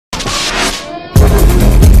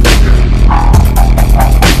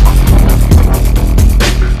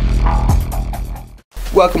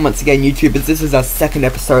Welcome once again, YouTubers. This is our second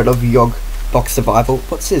episode of Yogbox Survival.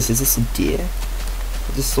 What's this? Is this a deer?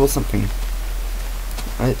 I just saw something.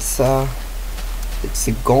 It's a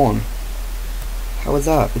gone. How is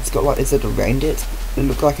that? It's got like, is it a reindeer? It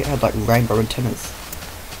looked like it had like rainbow antennas.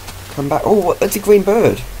 Come back. Oh, it's a green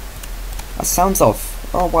bird. That sound's off.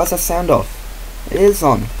 Oh, why is that sound off? It is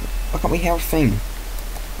on. Why can't we hear a thing?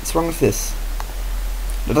 What's wrong with this?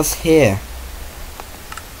 Let us hear.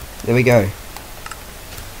 There we go.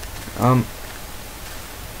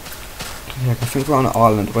 Yeah, I think we're on an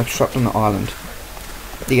island. We're trapped on an island.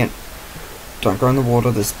 Again, don't go in the water.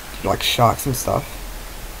 There's like sharks and stuff.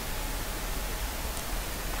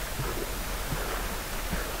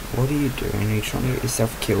 What are you doing? Are you trying to get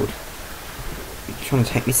yourself killed? Are you trying to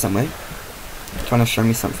take me somewhere? Are you trying to show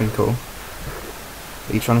me something cool? What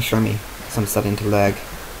are you trying to show me? Because I'm starting to lag.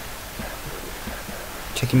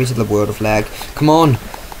 Taking me to the world of lag. Come on!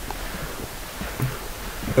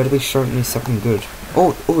 You better be showing me something good.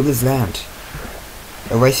 Oh, there's land.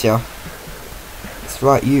 Eraser. That's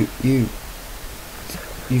right, you've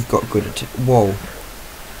got good at. Whoa.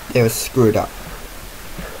 They were screwed up.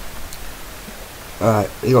 Alright,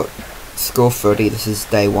 we got score 30, this is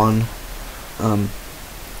day 1. Oh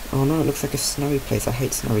no, it looks like a snowy place. I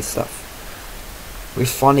hate snowy stuff. We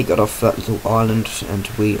finally got off that little island and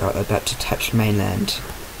we are about to touch mainland.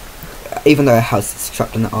 Even though our house is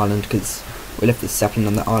trapped on the island because we left the sapling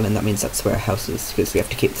on the island, that means that's where our house is, because we have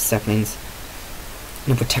to keep the saplings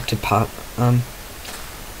in a protected part.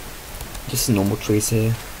 Just normal trees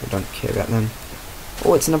here. I don't care about them.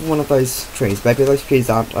 Oh, it's another one of those trees. Maybe those trees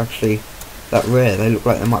aren't actually that rare. They look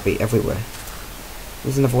like they might be everywhere.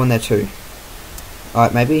 There's another one there too.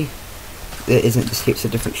 Alright, maybe there isn't just heaps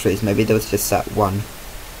of different trees. Maybe there was just that one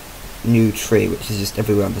new tree which is just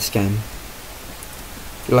everywhere in this game.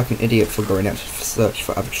 I feel like an idiot for going out to search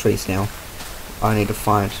for other trees now. I need to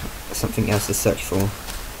find something else to search for.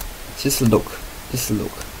 Just look. Just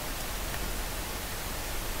look.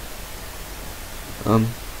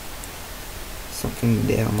 Something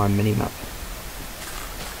there on my mini-map.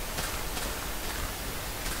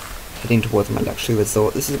 Heading towards my luxury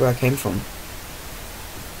resort. This is where I came from.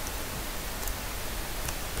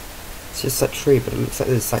 It's just that tree, but it looks like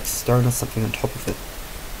there's like stone or something on top of it.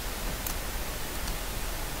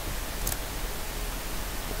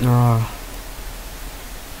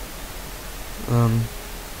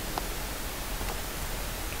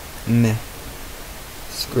 Meh.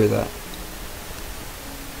 Screw that.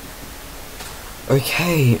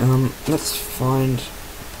 Okay, let's find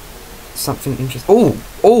something interesting.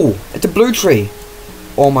 Oh, it's a blue tree.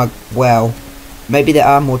 Oh my, wow. Maybe there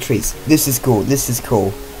are more trees. This is cool, this is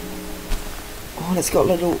cool. Oh, and it's got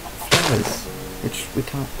little flowers, which we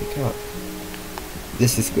can't pick up.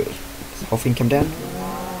 This is good. Does the whole thing come down?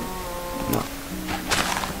 No.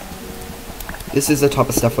 This is the type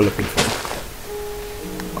of stuff we're looking for.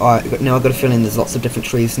 Alright, now I've got a feeling there's lots of different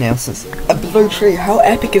trees now since a blue tree. How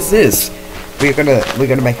epic is this? We're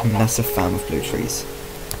gonna make a massive farm of blue trees.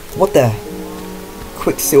 What the?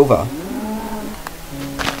 Quicksilver.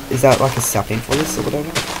 Is that like a sapling for this or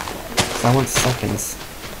whatever? So I want saplings.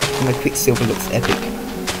 And the quicksilver looks epic.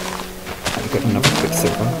 I've got another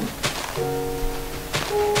quicksilver.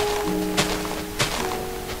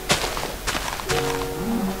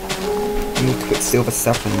 Quicksilver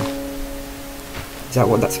sapling. Is that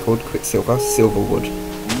what that's called? Quicksilver? Silverwood.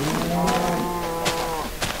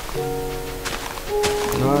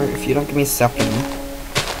 No, if you don't give me a sapling,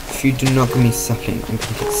 if you do not give me a sapling, I'm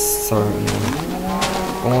gonna get so annoyed.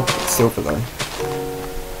 I want quicksilver though.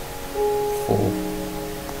 4.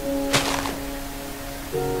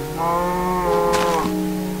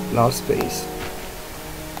 Last piece.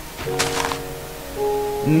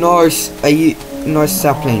 No, no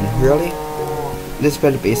sapling, really? This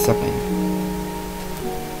better be a sapling.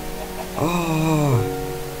 Oh.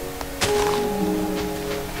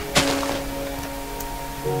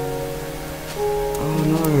 Oh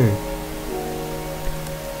no.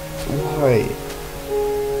 Why?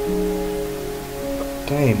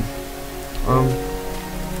 Damn.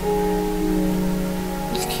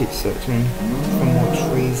 Just keep searching for more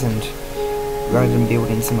trees and random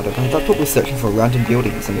buildings and whatever. I thought we were searching for random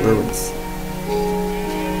buildings and ruins.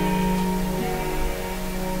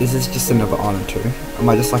 Is this just another island too? Am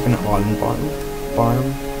I just like an island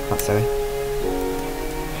biome? Can't say.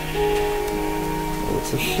 Oh,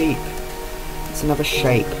 it's a sheep. It's another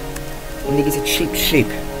shape. And these are cheap sheep.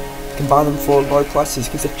 You can buy them for low prices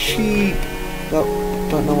because they're cheap. No,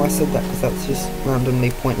 don't know why I said that because that's just randomly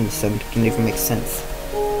pointless and didn't even make sense.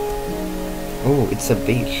 Oh, it's a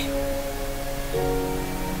beach.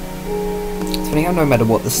 It's funny how no matter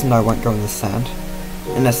what, the snow won't go in the sand.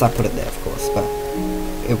 Unless I put it there, of course, but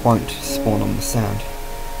it won't spawn on the sand.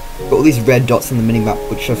 But all these red dots on the minimap,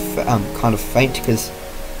 which are kind of faint because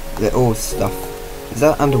they're all stuff. Is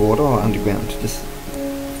that underwater or underground? Just,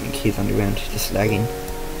 I think he's underground, just lagging.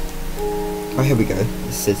 Oh, here we go.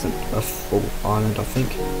 This isn't a full island, I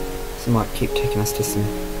think. So it might keep taking us to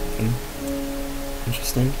something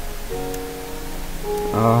interesting.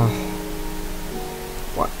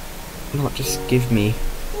 Why not just give me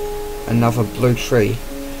another blue tree,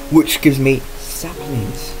 which gives me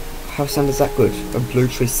saplings? How sound is that good? A blue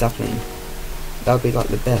tree sapling. That would be like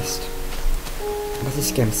the best. But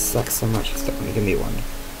this game sucks so much, it's not going to give me one.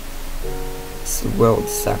 It's the world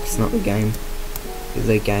sucks, not the game.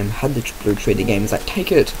 The game had the blue tree, the game is like,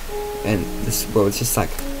 take it! And this world's just like,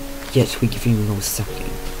 yes, we give you another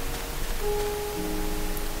sapling.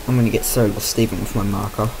 I'm going to get so lost even with my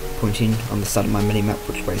marker pointing on the side of my minimap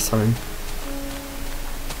which way's home.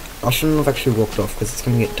 I shouldn't have actually walked off because it's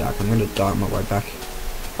going to get dark. I'm going to die on my way back.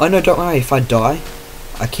 Oh no, don't worry, if I die,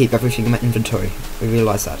 I keep everything in my inventory. We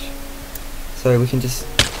realise that. So we can just,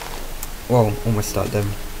 well, almost start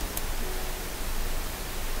them.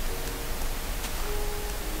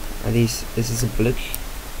 Is this a village?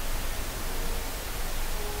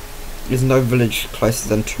 There's no village closer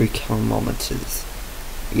than 2 kilometers.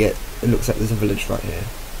 Yet, it looks like there's a village right here.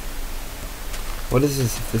 What is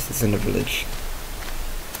this if this isn't a village?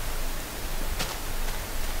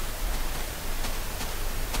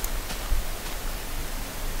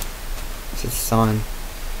 It's a sign.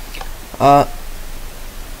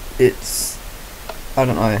 It's, I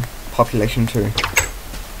don't know, population 2.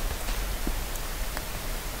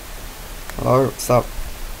 Hello, what's up?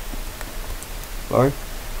 Hello?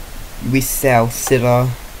 We sell cider,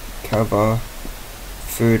 cover,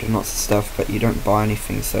 food and lots of stuff, but you don't buy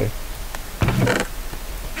anything, so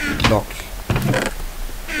locked.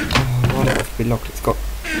 Oh, why do it have to be locked? It's got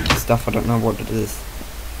stuff, I don't know what it is.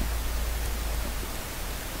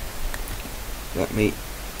 Let me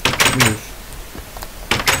move.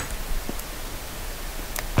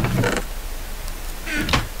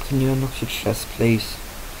 Can you unlock your chest, please?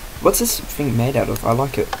 What's this thing made out of? I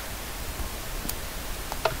like it.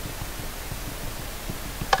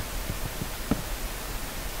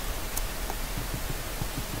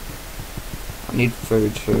 I need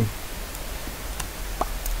food too.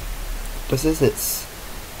 This is its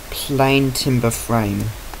plain timber frame.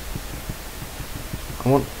 I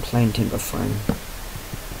want plain timber frame.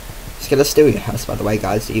 Just gonna steal your house, by the way,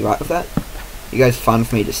 guys. Are you right with that? You guys fine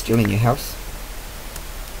for me just stealing your house?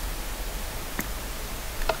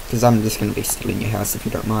 Because I'm just gonna be stealing your house if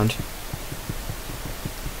you don't mind.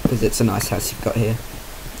 Because it's a nice house you've got here.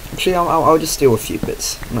 Actually, I'll just steal a few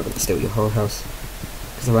bits. I'm not gonna steal your whole house.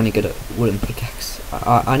 Because I'm only good at wooden pickaxe.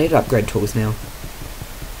 I need to upgrade tools now.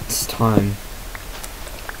 It's time.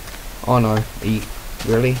 Oh no, are you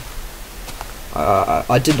really?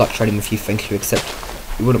 I did like trading with you, thank you, except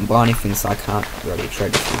you wouldn't buy anything, so I can't really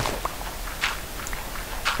trade with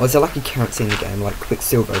you. Or is there like a currency in the game, like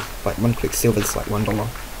quicksilver? Like 1 quicksilver is like $1.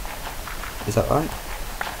 Is that right?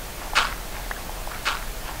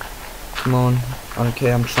 Come on, I don't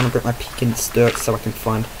care, I'm trying to break my peak in dirt so I can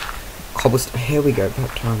find cobblestone. Here we go,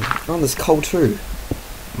 about time. Oh, there's coal too.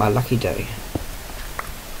 My lucky day.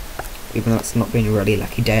 Even though it's not been a really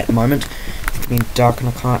lucky day at the moment. It's been dark and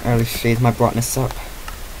I can't really see my brightness up.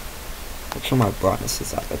 Make sure my brightness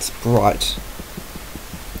is up. It's bright.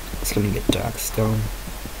 It's gonna get dark still.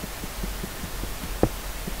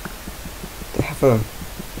 They have a...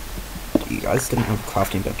 You guys didn't have a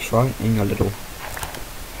crafting bench, right? In your little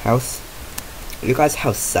house. Your guys'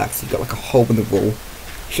 house sucks. You've got like a hole in the wall. You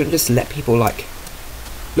shouldn't just let people like...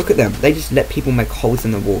 Look at them. They just let people make holes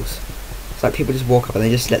in the walls. It's like people just walk up and they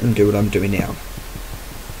just let them do what I'm doing now.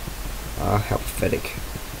 Ah, how pathetic.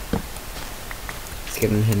 Let's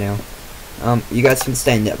get in here now. You guys can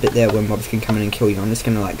stay in that bit there where mobs can come in and kill you. I'm just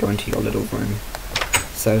gonna like go into your little room.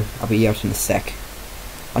 So, I'll be out in a sec.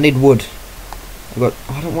 I need wood. I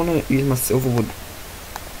don't want to use my silver wood.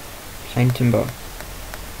 Plain timber.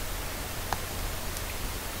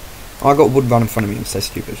 Oh, I got wood right in front of me, I'm so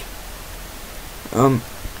stupid.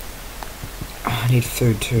 I need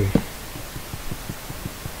food too.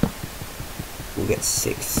 We'll get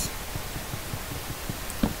 6.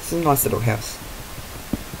 This is a nice little house.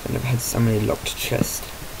 I've never had so many locked chests.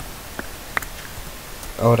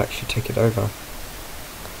 I would actually take it over.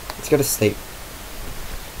 Let's go to sleep.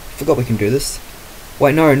 Forgot we can do this.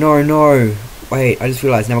 Wait, no. Wait, I just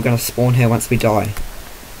realised now we're going to spawn here once we die.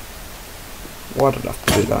 Why did I have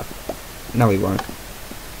to do that? No, we won't.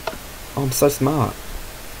 Oh, I'm so smart.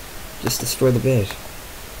 Just destroy the bed.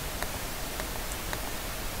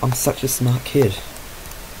 I'm such a smart kid.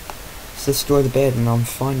 Just destroy the bed and I'm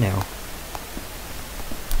fine now.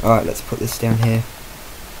 Alright, let's put this down here.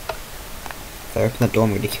 If they open the door,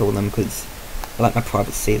 I'm going to kill them because I like my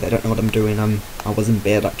privacy. They don't know what I'm doing. I was in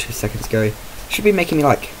bed like 2 seconds ago. Should be making me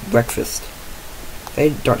like breakfast. If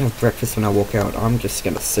they don't have breakfast when I walk out, I'm just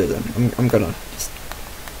going to sue them. I'm just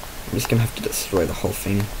going to have to destroy the whole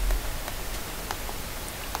thing.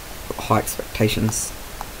 Got high expectations.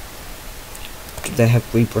 Do they have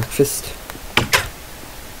breakfast?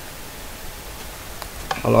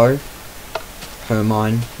 Hello?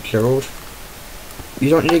 Hermine, Gerald?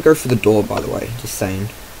 You don't need to go through the door, by the way, just saying.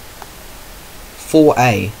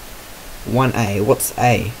 4A. 1A. What's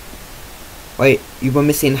A? Wait, you were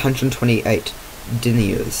missing 128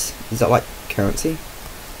 deniers. Is that like currency?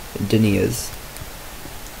 Deniers.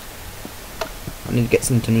 I need to get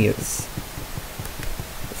some deniers.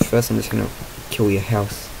 First I'm just gonna kill your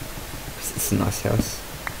house. Because it's a nice house.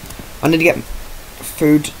 I need to get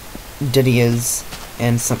food, deniers,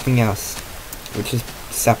 and something else. Which is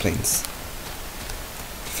saplings.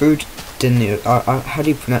 Food denier. How do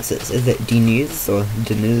you pronounce it? Is it deniers or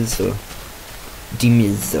deniers or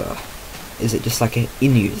demiers? Is it just like an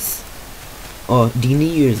inus? Or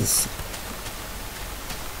deniers?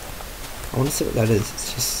 I want to see what that is.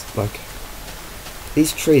 It's just like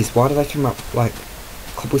these trees. Why do they come up like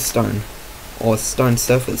cobblestone or stone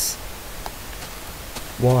surface?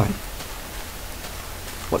 Why?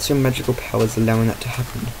 What's your magical powers allowing that to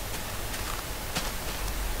happen?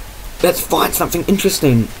 Let's find something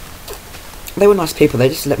interesting. They were nice people. They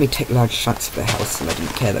just let me take large chunks of their house and they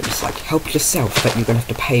didn't care. They were just like, help yourself, that you're going to have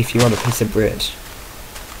to pay if you want a piece of bread.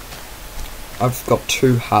 I've got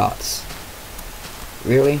 2 hearts.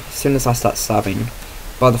 Really? As soon as I start starving,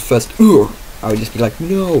 by the first I would just be like,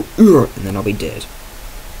 no, and then I'll be dead.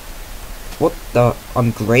 What the?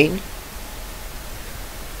 I'm green?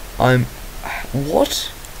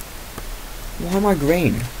 What? Why am I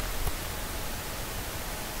green?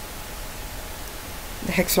 What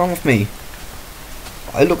the heck's wrong with me?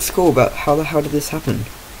 It looks cool, but how the hell did this happen?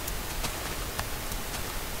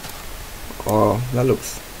 Oh, that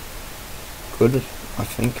looks good, I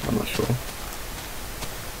think. I'm not sure.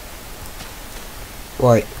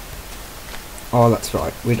 Wait. Oh, that's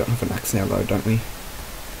right. We don't have an axe now, though, don't we?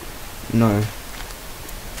 No.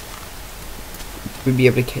 Would we be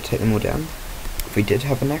able to take them all down? If we did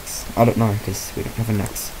have an axe? I don't know, because we don't have an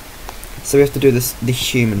axe. So we have to do this the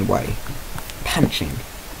human way. Punching.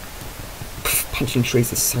 Pff, punching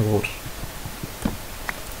trees is so old.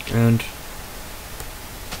 And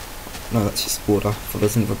no, that's just water. For the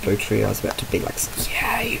reason of a blue tree, I was about to be like,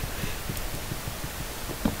 yay!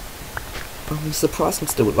 I'm surprised I'm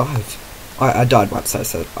still alive. I died once,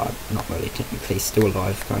 so I'm not really technically still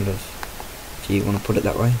alive, kind of, if you want to put it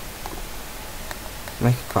that way.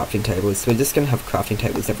 Make a crafting table. So we're just going to have crafting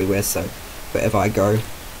tables everywhere, so wherever I go,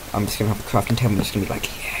 I'm just going to have a crafting table. I'm just going to be like,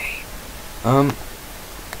 yay.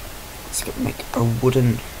 Let's go make a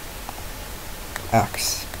wooden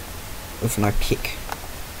axe with my pick.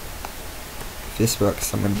 If this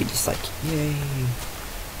works, I'm going to be just like, yay.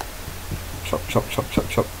 Chop, chop, chop, chop,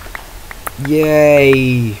 chop.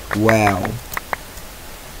 Yay! Wow.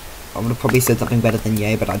 I would have probably said something better than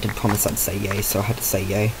yay, but I did promise I'd say yay, so I had to say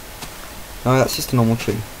yay. No, that's just a normal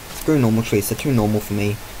tree. It's a very normal tree, so too normal for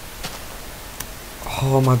me.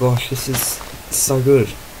 Oh my gosh, this is so good.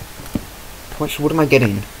 How much wood am I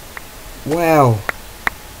getting? Wow.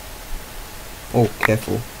 Oh,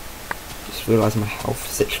 careful. Just realised my health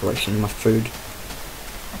situation, my food.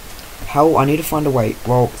 How? I need to find a way.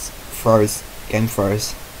 Well, froze. Game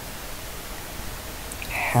froze.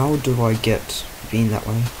 How do I get being that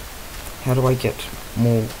way? How do I get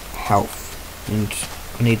more health? And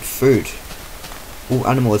I need food. All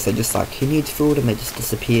animals, they're just like, he needs food, and they just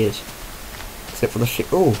disappeared. Except for the shit.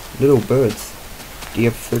 Oh, little birds. Do you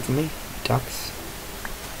have food for me? Ducks.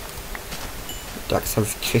 Ducks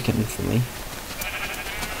have chicken for me.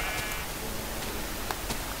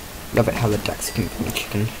 Love it how the ducks can give me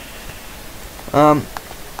chicken.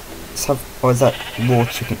 Let's have, oh, is that raw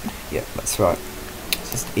chicken? Yeah, that's right.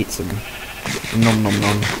 Let's just eat some nom nom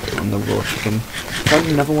nom on the raw chicken. Found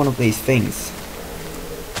another one of these things.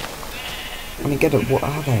 I don't get it, what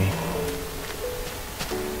are they?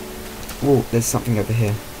 Whoa, there's something over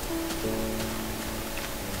here.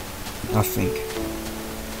 I think.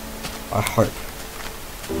 I hope.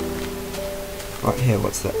 Right here,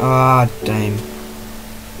 what's that? Ah, damn.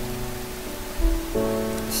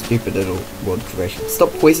 Stupid little world creation.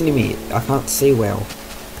 Stop poisoning me. I can't see well.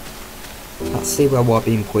 I can't see well while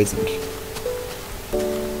being poisoned.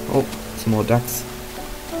 Oh, some more ducks.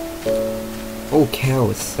 Oh,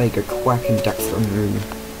 cows. They go quack and ducks go moo.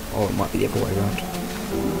 Oh, it might be the other way around.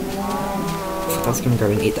 That's gonna go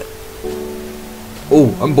and eat that.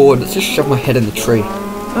 Oh, I'm bored. Let's just shove my head in the tree.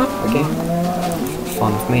 Oh, okay.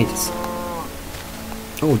 Fine with me. Just...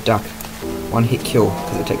 Oh, duck. One hit kill,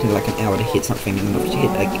 because it takes me like an hour to hit something, and then after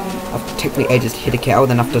hit, like, I've technically ages to hit a cow,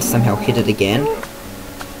 then after somehow hit it again,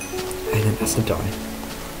 and then it has to die.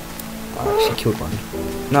 I actually killed one.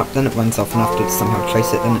 Nope, then it runs off, and after somehow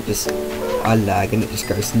trace it, then it just, I lag, and it just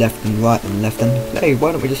goes left and right and left and, hey,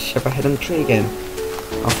 why don't we just shove our head in the tree again?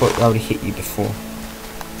 I thought I would have hit you before.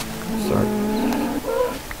 So,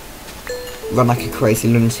 run like a crazy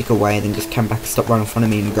lunatic away, and then just come back, stop right in front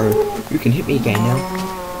of me, and go, you can hit me again now.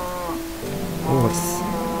 Oh, it's...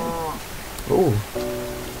 Oh.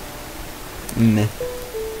 Meh.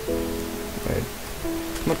 Wait.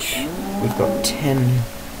 How much? We've got 10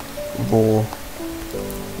 raw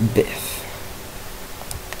beef.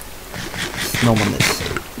 Smell on this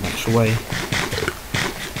much away. I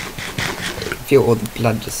feel all the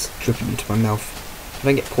blood just dripping into my mouth. Can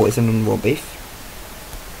I get poison on raw beef?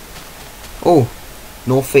 Oh!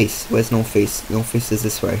 Northeast. Where's northeast? Northeast is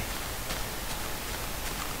this way.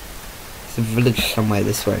 There's a village somewhere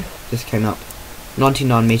this way. Just came up.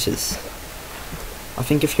 99 meters. I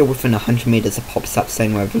think if you're within 100 meters, it pops up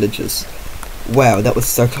saying where village is. Wow, that was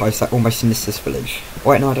so close. I almost missed this village.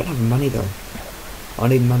 Oh, wait, no, I don't have money though. I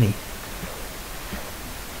need money.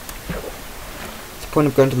 What's the point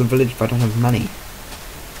of going to the village if I don't have money?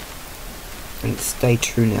 And it's day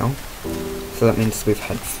 2 now. So that means we've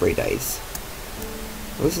had 3 days.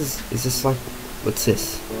 Well, is this like, what's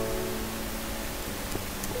this?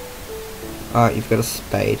 You've got a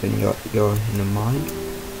spade and you're in a mine.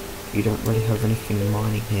 You don't really have anything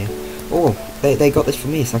mining here. Oh, they got this for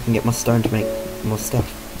me so I can get my stone to make more stuff.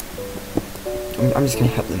 I'm just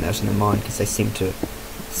gonna help them out in the mine because they seem to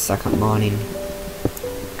suck at mining.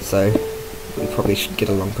 So we probably should get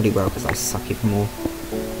along pretty well because I suck even more.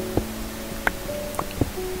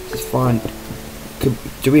 Just find.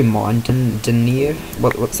 Do we mine Denier?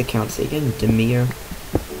 What's the currency again? Demir,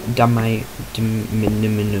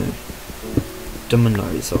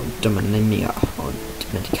 Dominoes or Dominia or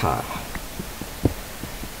Dominica.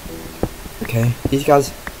 Okay, these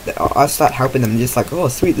guys, I start helping them, just like, oh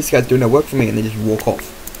sweet, this guy's doing their work for me, and they just walk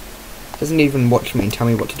off. Doesn't even watch me and tell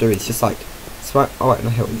me what to do. It's just like, it's right. Oh wait, no,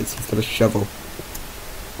 hell, he's got a shovel.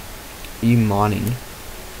 Are you mining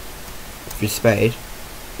with your spade?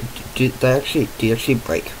 Do you actually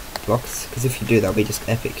break blocks? Because if you do, that'll be just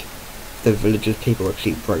epic. If the villagers people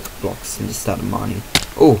actually broke blocks and just started mining.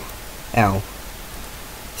 Oh, ow.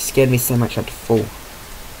 Scared me so much I had to fall.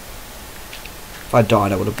 If I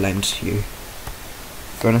died, I would have blamed you.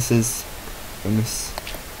 Furnaces. Furnace.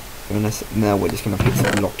 Now we're just gonna pick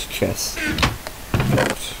some locked chests.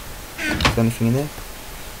 Locked. Is there anything in there?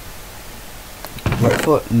 Wait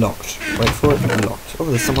for it, locked. Wait for it, locked. Oh,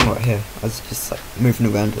 there's someone right here. I was just like moving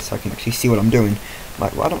around it so I can actually see what I'm doing.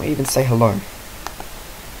 Like, why don't we even say hello?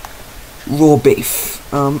 Raw beef.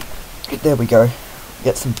 There we go.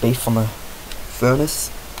 Get some beef on the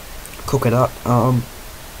furnace. Cook it up.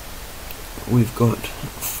 We've got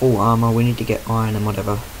full armor. We need to get iron and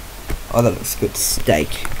whatever. Oh, that looks good.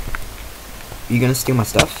 Steak. Are you gonna steal my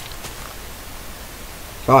stuff?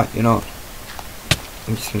 Right, you're not.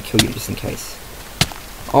 I'm just gonna kill you just in case.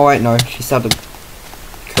 Oh wait, no. She started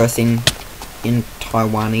cursing in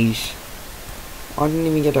Taiwanese. I didn't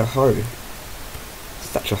even get a hoe.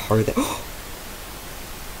 Such a hoe there. Oh,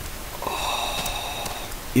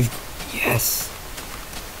 you've. Yes.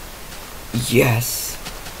 Yes.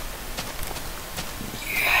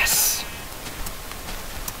 Yes.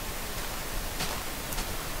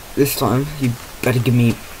 This time, you better give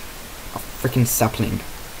me a freaking sapling.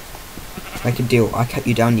 Make a deal. I cut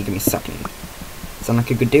you down, you give me a sapling. Sound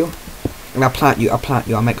like a good deal? And I'll plant you.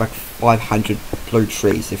 I'll make like 500 blue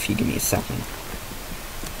trees if you give me a sapling.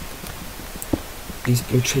 These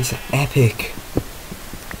blue trees are epic.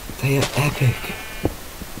 They are epic.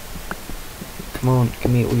 Come on,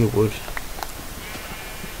 give me all your wood.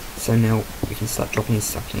 So now we can start dropping your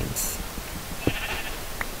saplings.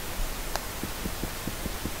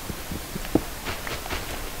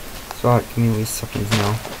 That's right, give me all your saplings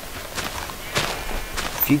now.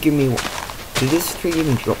 If you give me... Did this tree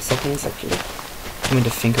even drop saplings actually? I mean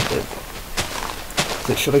to think of it.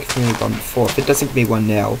 It should have given me one before. If it doesn't give me one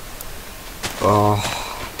now... Oh...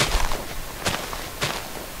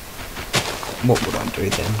 What would I do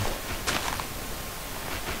then?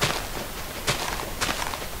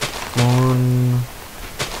 Come on...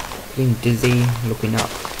 Getting dizzy, looking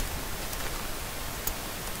up.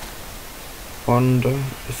 Wonder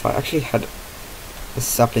if I actually had a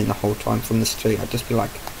sapling the whole time from this tree, I'd just be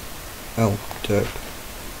like, oh, derp.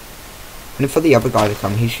 And for the other guy to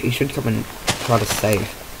come, he should come and try to save.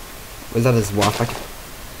 Was that his wife?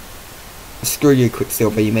 Screw you,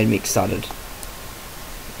 Quicksilver, you made me excited.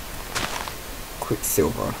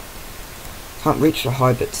 Quicksilver. Can't reach the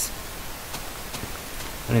high bits.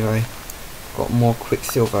 Anyway, got more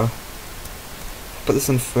Quicksilver. Put this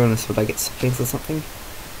in furnace, would I get saplings or something?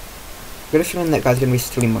 I've got a feeling that guy's gonna be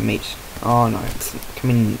stealing my meat. Oh no, it's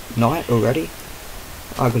coming night already?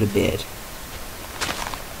 I got a bed.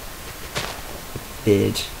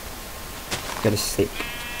 Go to sleep.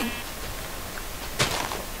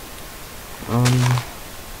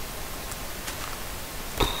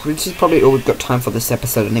 This is probably all we've got time for this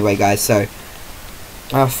episode anyway, guys, so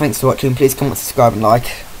thanks for watching. Please comment, subscribe and like.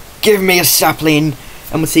 Give me a sapling,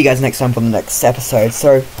 and we'll see you guys next time for the next episode.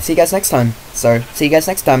 So see you guys next time.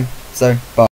 So bye.